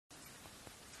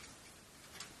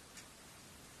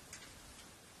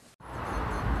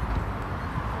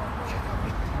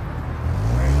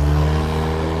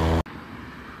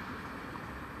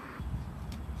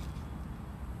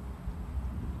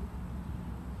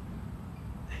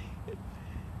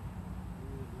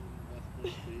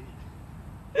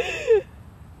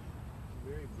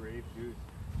Very brave goose.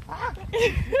 What?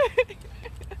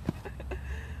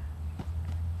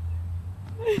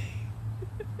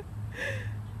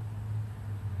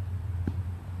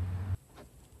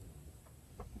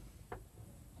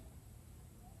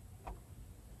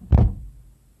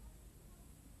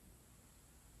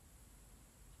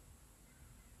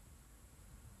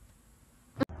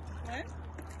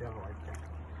 Do you have a life jacket?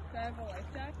 Do I have a life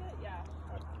jacket? Yeah.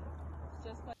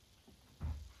 Just like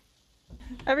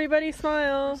Everybody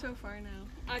smile. so far now.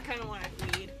 I kind of want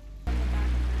to lead.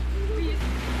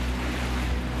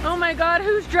 Oh my god,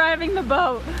 who's driving the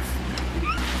boat?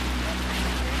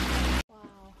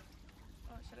 Wow.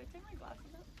 Oh, should I take my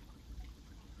glasses out?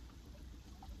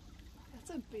 That's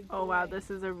a big Oh wow, this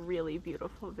is a really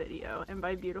beautiful video. And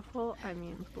by beautiful, I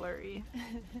mean blurry.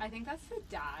 I think that's the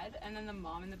dad, and then the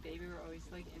mom and the baby were always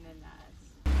like in a nest.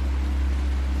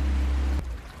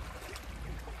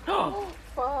 Oh,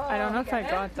 I don't know if I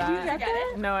got that. Did you get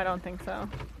it? No, I don't think so.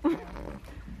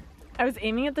 I was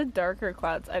aiming at the darker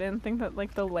clouds. I didn't think that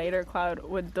like the lighter cloud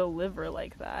would deliver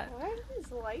like that. Why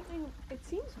is lightning? It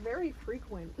seems very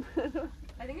frequent.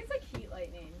 I think it's like heat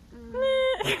lightning.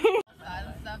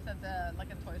 Stuff that the like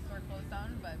a toy store closed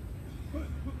down, but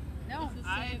no,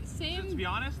 Same. To be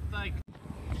honest, like.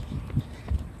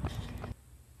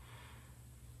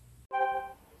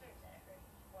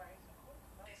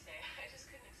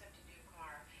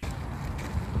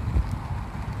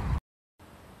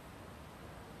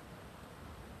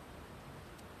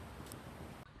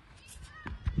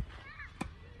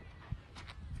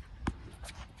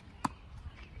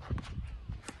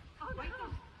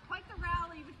 quite the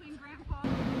rally between Grandpa.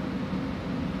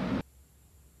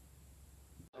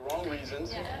 The wrong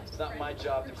reasons. Yeah. It's not my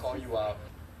job to call you out.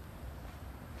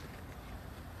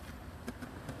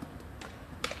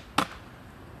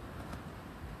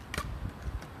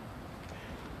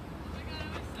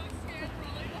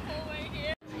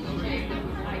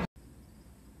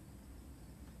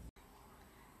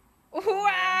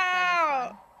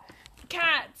 Wow!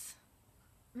 Cats!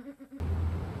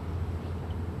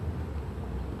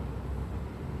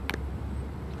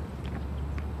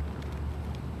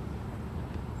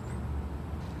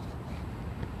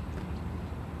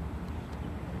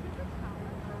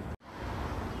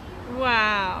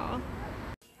 Wow.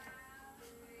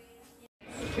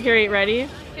 Okay, wait, ready?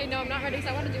 Okay, no, I'm not ready because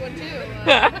I want to do one too.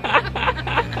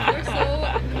 We're so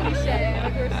cliche.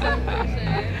 Like, we're so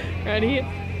cliche. Ready? No.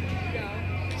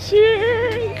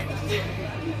 Cheers!